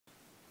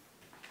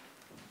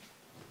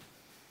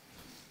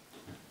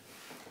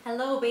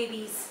Hello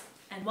babies,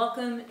 and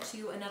welcome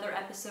to another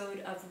episode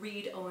of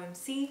Read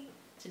OMC.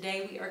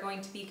 Today we are going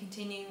to be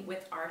continuing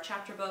with our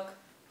chapter book,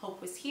 Hope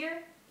Was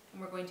Here,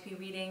 and we're going to be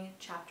reading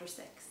chapter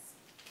 6.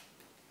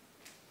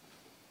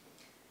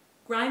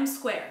 Grimes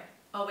Square,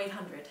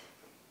 0800.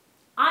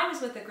 I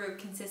was with a group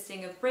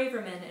consisting of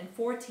Braverman and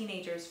 4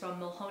 teenagers from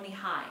Mulhoney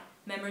High,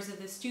 members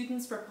of the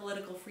Students for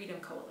Political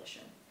Freedom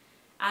Coalition.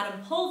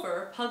 Adam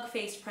Pulver,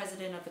 pug-faced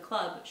president of the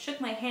club,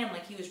 shook my hand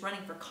like he was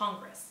running for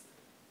Congress.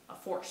 A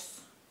force.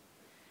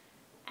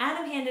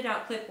 Adam handed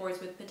out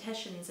clipboards with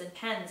petitions and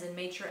pens and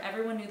made sure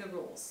everyone knew the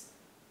rules.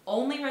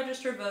 Only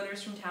registered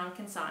voters from town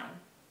can sign.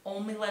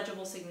 Only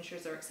legible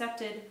signatures are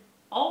accepted.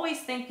 Always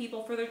thank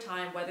people for their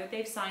time, whether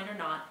they've signed or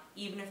not,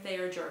 even if they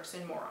are jerks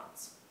and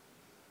morons.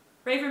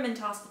 Braverman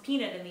tossed the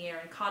peanut in the air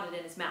and caught it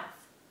in his mouth.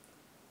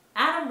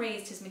 Adam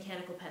raised his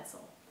mechanical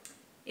pencil.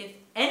 If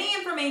any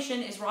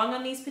information is wrong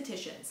on these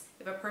petitions,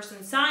 if a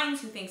person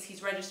signs who thinks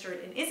he's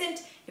registered and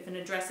isn't, if an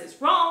address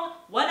is wrong,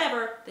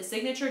 whatever, the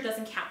signature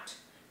doesn't count.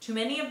 Too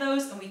many of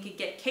those and we could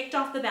get kicked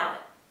off the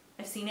ballot.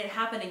 I've seen it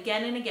happen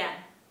again and again.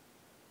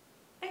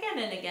 Again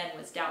and again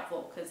was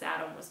doubtful because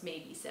Adam was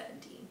maybe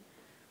 17.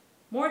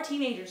 More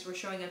teenagers were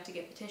showing up to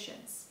get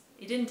petitions.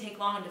 It didn't take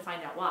long to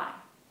find out why.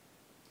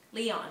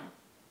 Leon.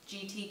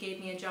 GT gave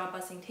me a job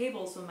bussing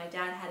tables when my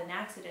dad had an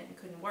accident and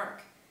couldn't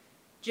work.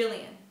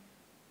 Jillian.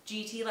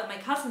 GT let my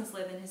cousins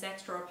live in his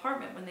extra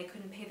apartment when they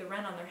couldn't pay the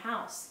rent on their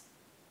house.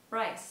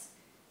 Bryce.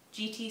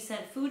 GT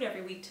sent food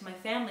every week to my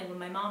family when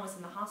my mom was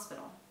in the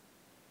hospital.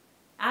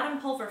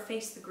 Adam Pulver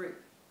faced the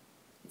group.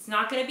 It's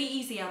not going to be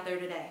easy out there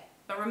today,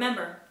 but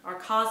remember, our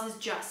cause is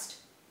just.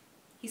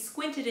 He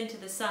squinted into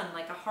the sun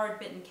like a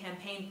hard-bitten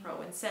campaign pro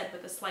and said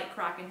with a slight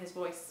crack in his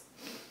voice,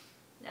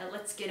 "Now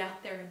let's get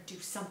out there and do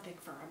something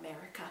for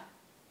America."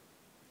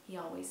 He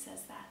always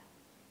says that,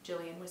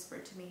 Jillian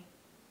whispered to me.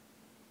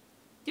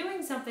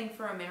 Doing something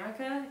for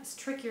America is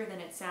trickier than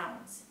it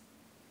sounds.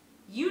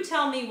 You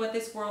tell me what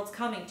this world's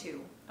coming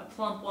to, a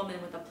plump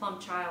woman with a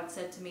plump child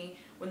said to me,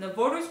 when the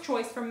voter's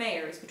choice for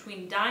mayor is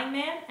between a dying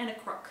man and a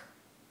crook.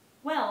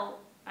 Well,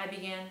 I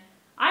began.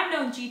 I've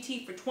known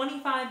GT for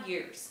 25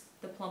 years,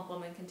 the plump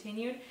woman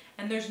continued,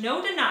 and there's no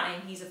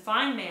denying he's a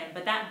fine man,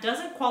 but that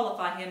doesn't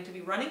qualify him to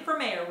be running for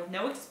mayor with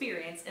no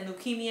experience and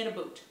leukemia to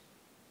boot.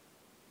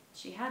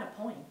 She had a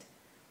point.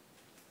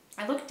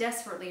 I looked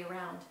desperately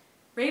around.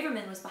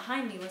 Braverman was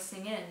behind me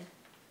listening in.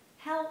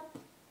 "Help,"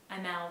 I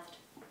mouthed.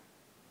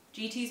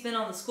 GT's been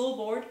on the school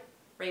board,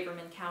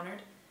 Braverman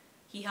countered.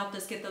 He helped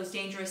us get those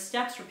dangerous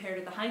steps repaired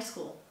at the high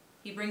school.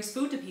 He brings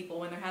food to people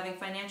when they're having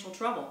financial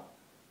trouble.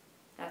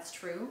 That's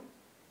true.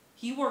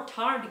 He worked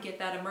hard to get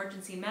that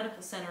emergency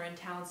medical center in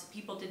town so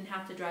people didn't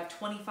have to drive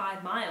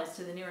 25 miles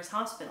to the nearest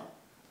hospital.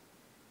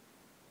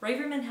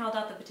 Braverman held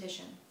out the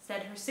petition,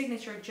 said her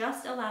signature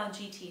just allowed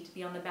GT to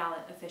be on the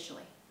ballot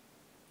officially.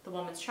 The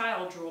woman's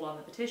child drooled on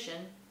the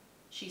petition.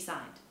 She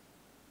signed.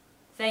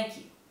 "Thank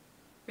you."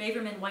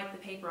 Braverman wiped the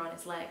paper on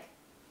his leg.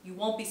 "You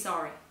won't be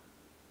sorry."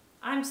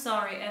 "I'm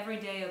sorry every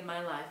day of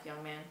my life,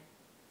 young man."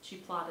 She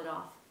plodded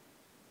off.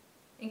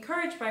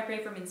 Encouraged by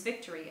Braverman's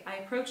victory, I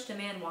approached a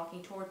man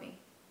walking toward me.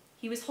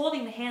 He was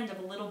holding the hand of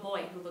a little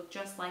boy who looked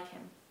just like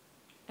him.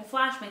 I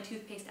flashed my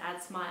toothpaste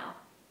ad smile.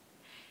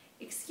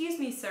 "Excuse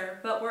me, sir,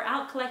 but we're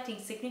out collecting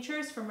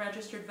signatures from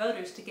registered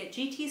voters to get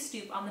GT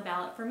Stoop on the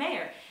ballot for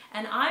mayor,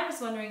 and I was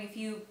wondering if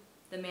you,"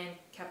 the man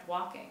kept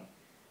walking,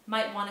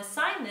 "might want to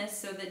sign this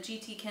so that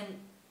GT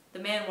can..." The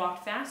man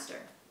walked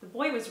faster. The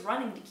boy was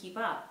running to keep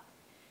up.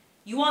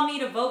 "You want me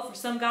to vote for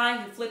some guy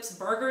who flips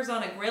burgers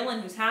on a grill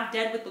and who's half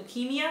dead with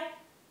leukemia?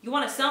 You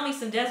want to sell me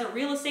some desert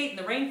real estate in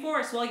the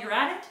rainforest while you're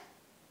at it?"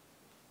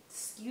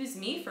 Excuse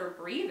me for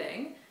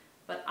breathing,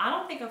 but I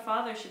don't think a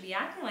father should be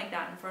acting like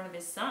that in front of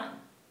his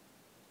son.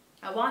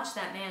 I watched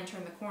that man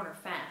turn the corner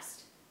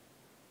fast.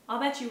 I'll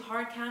bet you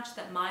hard cash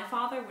that my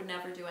father would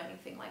never do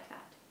anything like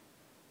that.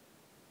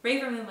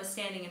 Braverman was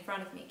standing in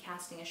front of me,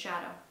 casting a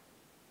shadow.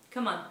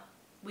 "Come on,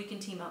 we can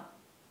team up."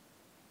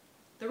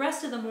 The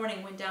rest of the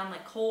morning went down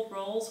like cold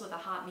rolls with a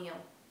hot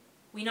meal.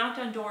 We knocked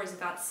on doors and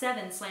got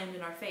 7 slammed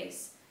in our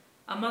face.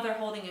 A mother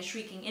holding a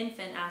shrieking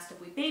infant asked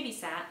if we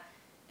babysat.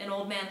 An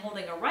old man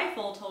holding a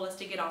rifle told us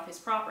to get off his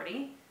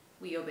property.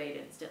 We obeyed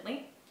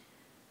instantly.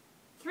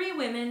 3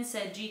 women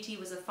said GT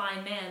was a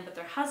fine man, but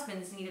their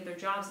husbands needed their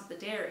jobs at the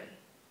dairy.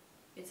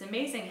 It's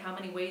amazing how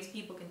many ways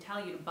people can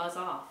tell you to buzz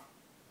off.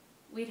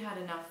 We'd had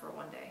enough for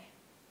one day.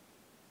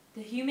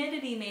 The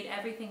humidity made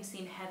everything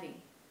seem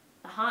heavy.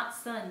 The hot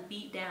sun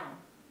beat down.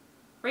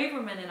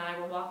 Braverman and I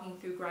were walking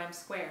through Grimes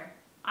Square.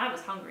 I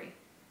was hungry.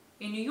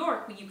 In New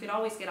York, you could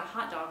always get a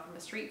hot dog from a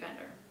street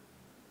vendor.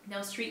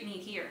 No street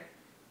meat here.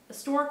 A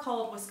store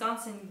called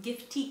Wisconsin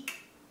Giftique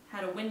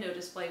had a window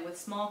display with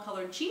small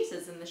colored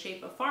cheeses in the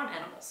shape of farm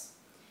animals.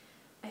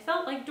 I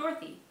felt like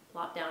Dorothy,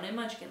 plopped down in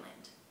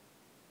Munchkinland.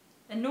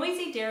 A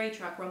noisy dairy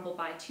truck rumbled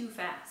by too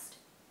fast.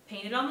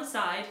 Painted on the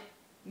side,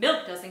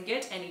 "Milk doesn't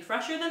get any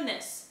fresher than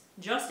this.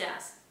 Just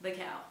ask the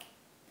cow."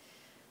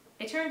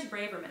 I turned to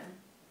Braverman.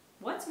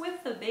 "What's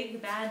with the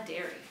big bad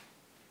dairy?"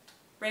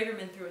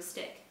 Braverman threw a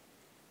stick.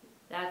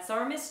 That's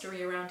our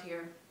mystery around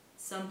here.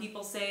 Some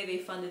people say they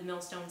funded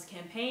Millstone's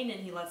campaign and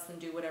he lets them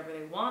do whatever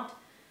they want.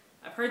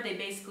 I've heard they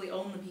basically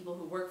own the people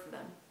who work for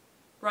them.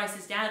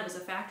 Bryce's dad was a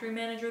factory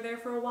manager there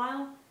for a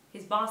while.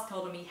 His boss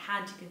told him he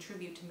had to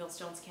contribute to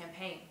Millstone's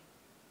campaign.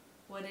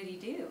 What did he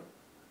do?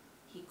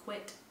 He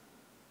quit.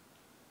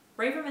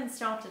 Braverman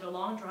stopped at a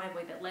long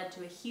driveway that led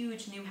to a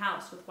huge new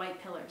house with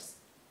white pillars.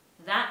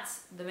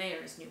 That's the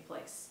mayor's new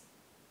place.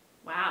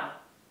 Wow.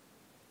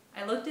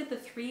 I looked at the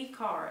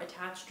 3-car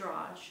attached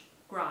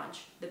garage,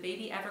 the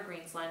baby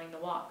evergreens lining the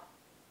walk.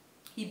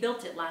 He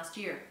built it last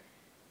year.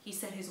 He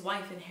said his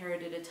wife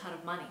inherited a ton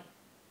of money.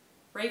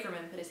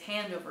 Braverman put his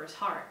hand over his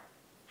heart.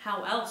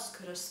 How else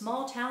could a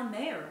small-town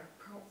mayor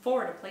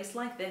afford a place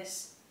like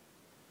this?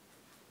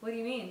 What do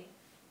you mean?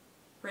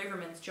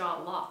 Braverman's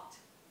jaw locked.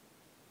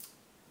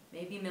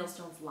 Maybe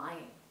Millstone's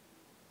lying.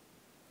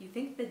 You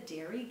think the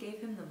dairy gave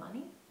him the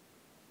money?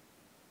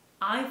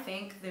 I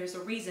think there's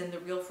a reason the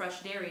Real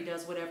Fresh Dairy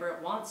does whatever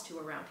it wants to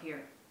around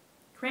here.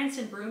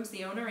 Cranston Broom's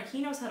the owner and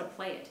he knows how to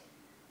play it.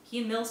 He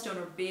and Millstone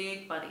are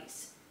big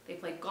buddies. They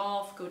play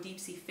golf, go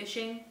deep-sea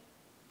fishing.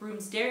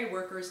 Broom's dairy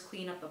workers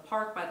clean up the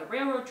park by the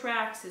railroad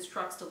tracks. His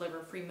trucks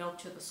deliver free milk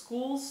to the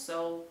schools,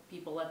 so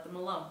people let them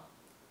alone.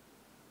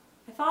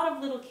 I thought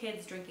of little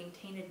kids drinking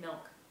tainted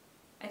milk.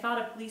 I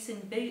thought of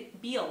Gleason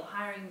Beale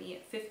hiring me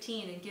at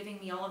 15 and giving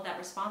me all of that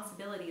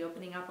responsibility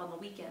opening up on the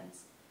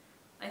weekends.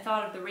 I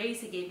thought of the raise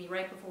he gave me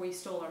right before he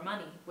stole our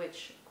money,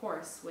 which, of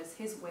course, was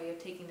his way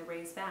of taking the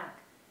raise back.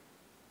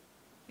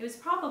 It was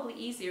probably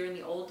easier in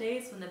the old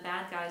days when the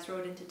bad guys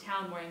rode into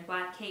town wearing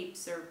black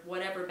capes or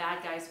whatever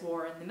bad guys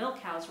wore and the milk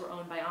cows were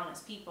owned by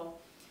honest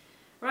people.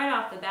 Right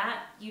off the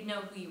bat, you'd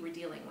know who you were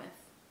dealing with.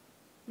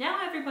 Now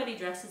everybody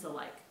dresses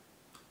alike.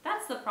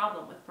 That's the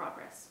problem with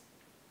progress.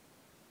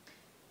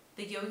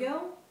 The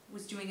yo-yo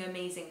was doing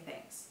amazing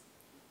things.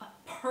 A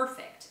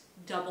perfect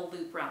double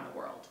loop round the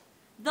world.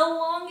 The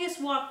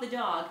longest walk the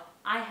dog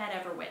I had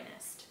ever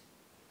witnessed.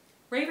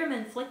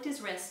 Braverman flicked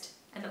his wrist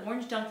and the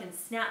orange Duncan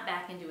snapped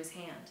back into his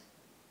hand.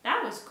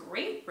 That was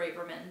great,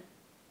 Braverman.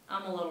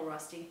 I'm a little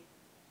rusty.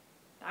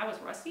 I was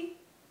rusty?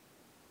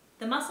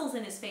 The muscles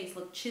in his face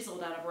looked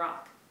chiseled out of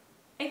rock.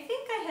 I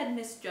think I had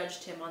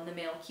misjudged him on the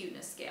male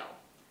cuteness scale.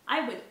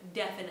 I would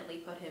definitely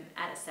put him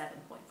at a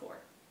 7.4.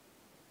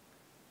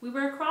 We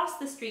were across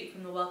the street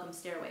from the welcome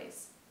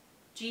stairways.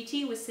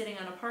 GT was sitting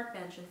on a park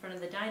bench in front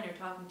of the diner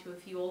talking to a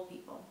few old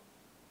people.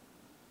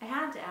 I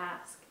had to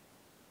ask,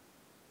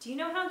 do you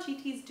know how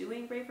GT's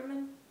doing,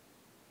 Braverman?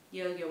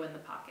 Yo-yo in the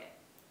pocket.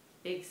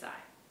 Big sigh.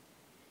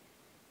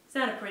 He's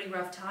had a pretty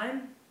rough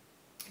time.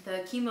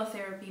 The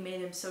chemotherapy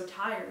made him so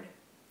tired.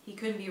 He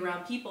couldn't be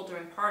around people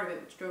during part of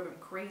it, which drove him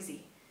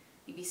crazy.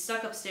 He'd be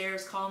stuck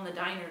upstairs calling the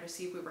diner to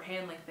see if we were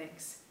handling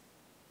things.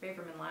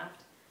 Braverman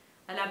laughed.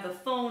 I'd have the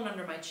phone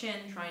under my chin,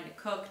 trying to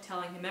cook,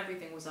 telling him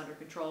everything was under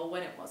control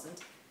when it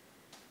wasn't.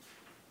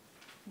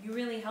 You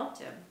really helped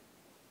him.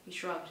 He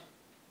shrugged.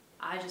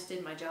 I just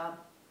did my job.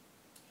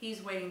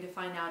 He's waiting to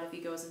find out if he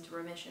goes into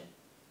remission.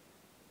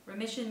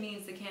 Remission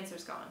means the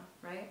cancer's gone,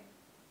 right?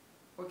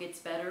 Or gets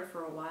better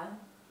for a while.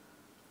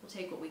 We'll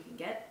take what we can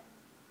get.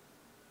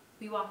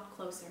 We walked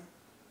closer.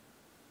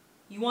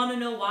 You want to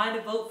know why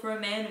to vote for a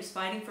man who's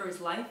fighting for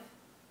his life?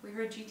 We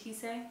heard GT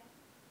say.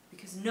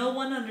 Because no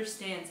one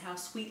understands how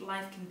sweet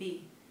life can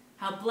be,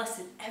 how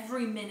blessed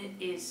every minute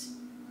is,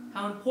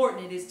 how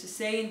important it is to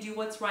say and do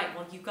what's right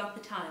while you've got the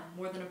time,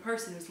 more than a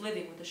person who's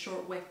living with a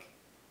short wick.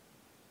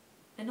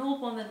 An old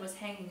woman was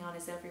hanging on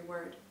his every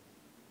word.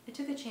 I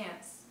took a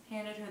chance,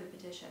 handed her the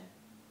petition.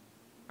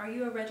 Are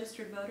you a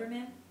registered voter,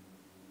 ma'am?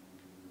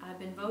 I've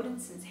been voting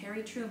since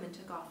Harry Truman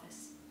took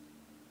office.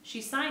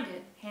 She signed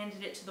it,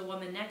 handed it to the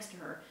woman next to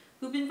her,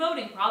 who'd been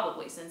voting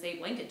probably since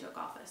Abe Lincoln took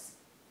office.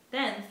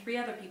 Then 3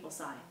 other people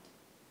signed.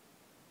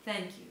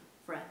 Thank you,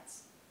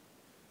 friends.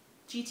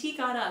 GT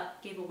got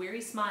up, gave a weary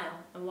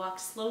smile, and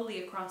walked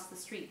slowly across the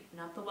street and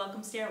up the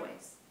welcome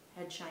stairways,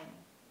 head shining.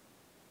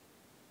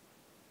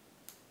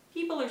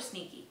 People are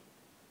sneaky.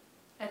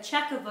 A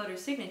check of voter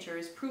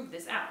signatures proved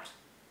this out.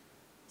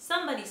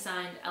 Somebody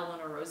signed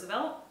Eleanor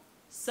Roosevelt.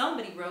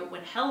 Somebody wrote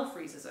when hell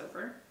freezes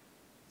over.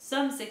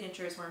 Some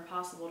signatures were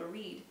impossible to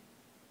read.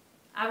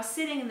 I was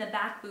sitting in the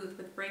back booth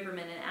with Braverman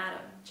and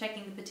Adam,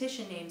 checking the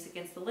petition names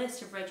against the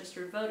list of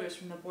registered voters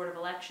from the Board of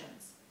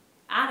Elections.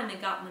 Adam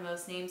had gotten the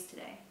most names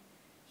today.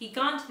 He'd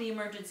gone to the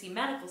emergency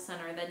medical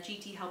center that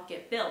GT helped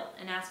get built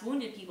and asked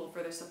wounded people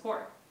for their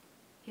support.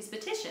 His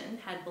petition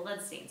had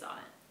bloodstains on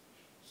it.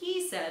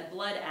 He said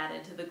blood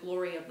added to the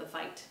glory of the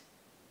fight.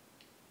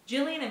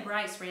 Jillian and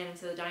Bryce ran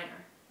into the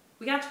diner.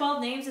 We got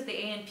 12 names at the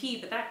A&P,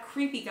 but that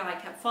creepy guy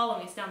kept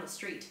following us down the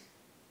street.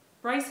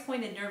 Bryce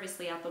pointed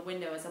nervously out the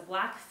window as a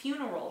black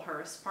funeral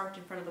hearse parked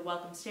in front of the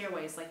welcome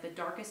stairways like the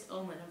darkest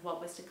omen of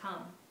what was to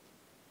come.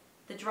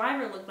 The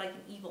driver looked like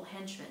an evil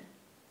henchman.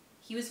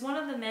 He was one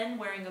of the men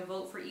wearing a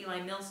Vote for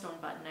Eli Millstone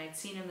button I'd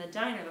seen in the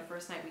diner the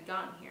first night we'd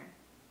gotten here.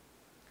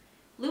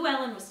 Lou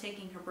Ellen was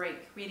taking her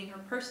break, reading her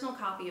personal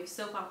copy of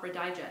Soap Opera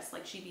Digest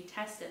like she'd be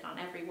tested on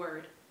every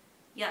word.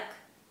 Yuck,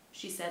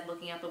 she said,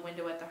 looking out the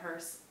window at the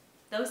hearse.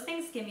 Those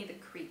things give me the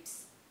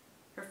creeps.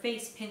 Her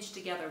face pinched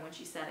together when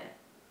she said it.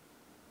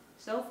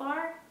 So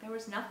far, there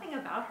was nothing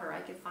about her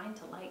I could find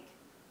to like.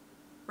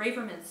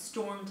 Braverman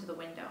stormed to the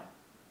window.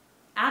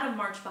 Adam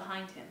marched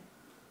behind him.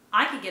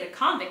 I could get a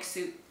convict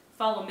suit,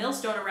 follow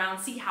Millstone around,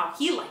 see how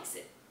he likes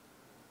it.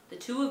 The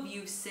two of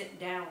you sit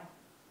down.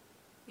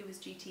 It was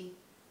GT.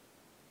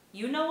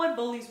 You know what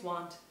bullies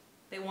want.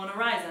 They want a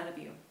rise out of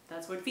you.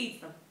 That's what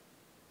feeds them.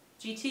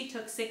 GT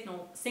took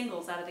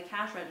singles out of the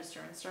cash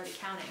register and started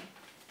counting.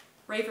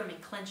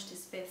 Braverman clenched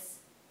his fists.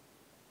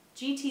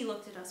 GT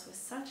looked at us with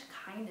such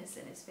kindness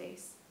in his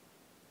face.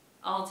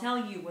 I'll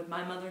tell you what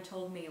my mother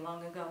told me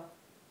long ago.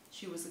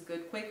 She was a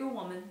good Quaker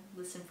woman,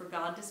 listened for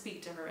God to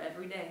speak to her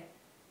every day.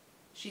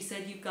 She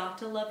said you've got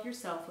to love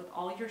yourself with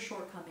all your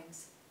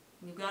shortcomings.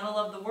 And you've got to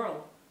love the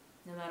world,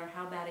 no matter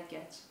how bad it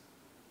gets.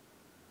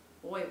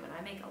 Boy, would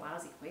I make a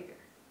lousy Quaker.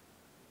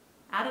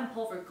 Adam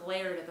Pulver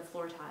glared at the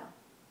floor tile.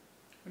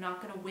 We're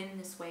not going to win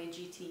this way,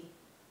 GT.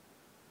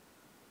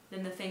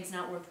 Then the thing's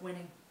not worth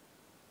winning.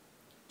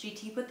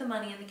 GT put the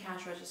money in the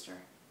cash register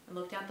and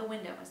looked out the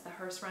window as the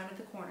hearse rounded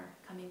the corner,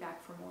 coming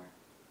back for more.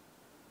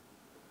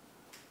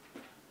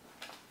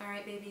 All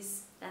right,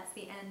 babies, that's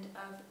the end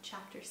of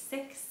chapter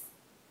 6.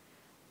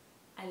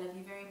 I love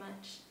you very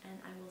much, and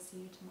I will see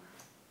you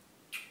tomorrow.